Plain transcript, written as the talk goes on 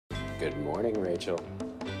Good morning, Rachel.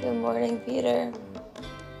 Good morning, Peter.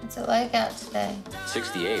 What's it like out today?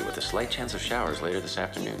 68 with a slight chance of showers later this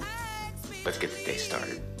afternoon. Let's get the day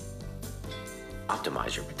started.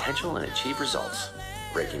 Optimize your potential and achieve results.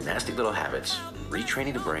 Breaking nasty little habits,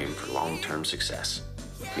 retraining the brain for long-term success.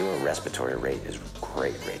 Your respiratory rate is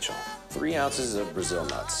great, Rachel. 3 ounces of Brazil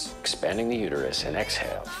nuts, expanding the uterus, and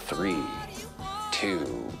exhale. 3,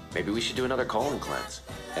 2, Maybe we should do another colon cleanse.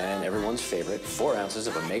 and everyone's favorite, 4 ounces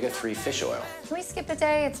of omega-3 fish oil. Can we skip a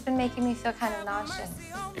day? It's been making me feel kind of nauseous.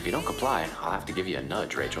 If you don't comply, I'll have to give you a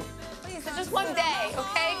nudge, Rachel. Please, it's just one day,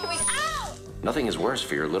 okay? Can we, ow! Nothing is worse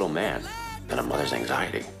for your little man than a mother's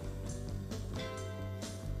anxiety.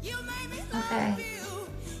 Okay.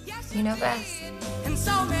 You know best. In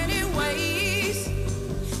so many ways.